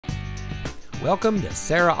Welcome to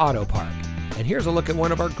Serra Auto Park, and here's a look at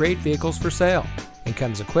one of our great vehicles for sale, and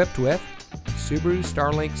comes equipped with Subaru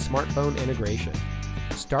Starlink smartphone integration,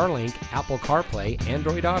 Starlink Apple CarPlay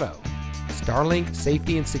Android Auto, Starlink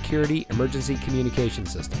Safety and Security Emergency Communication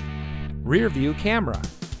System, rear view camera,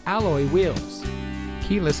 alloy wheels,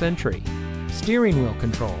 keyless entry, steering wheel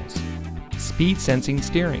controls, speed sensing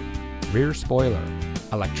steering, rear spoiler,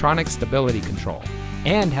 electronic stability control,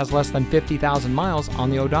 and has less than 50,000 miles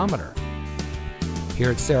on the odometer. Here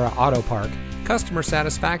at Serra Auto Park, customer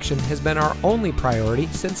satisfaction has been our only priority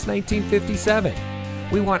since 1957.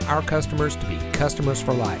 We want our customers to be customers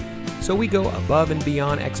for life, so we go above and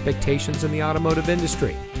beyond expectations in the automotive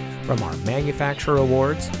industry. From our manufacturer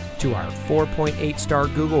awards to our 4.8-star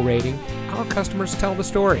Google rating, our customers tell the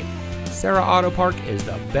story. Serra Auto Park is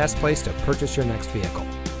the best place to purchase your next vehicle.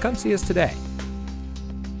 Come see us today.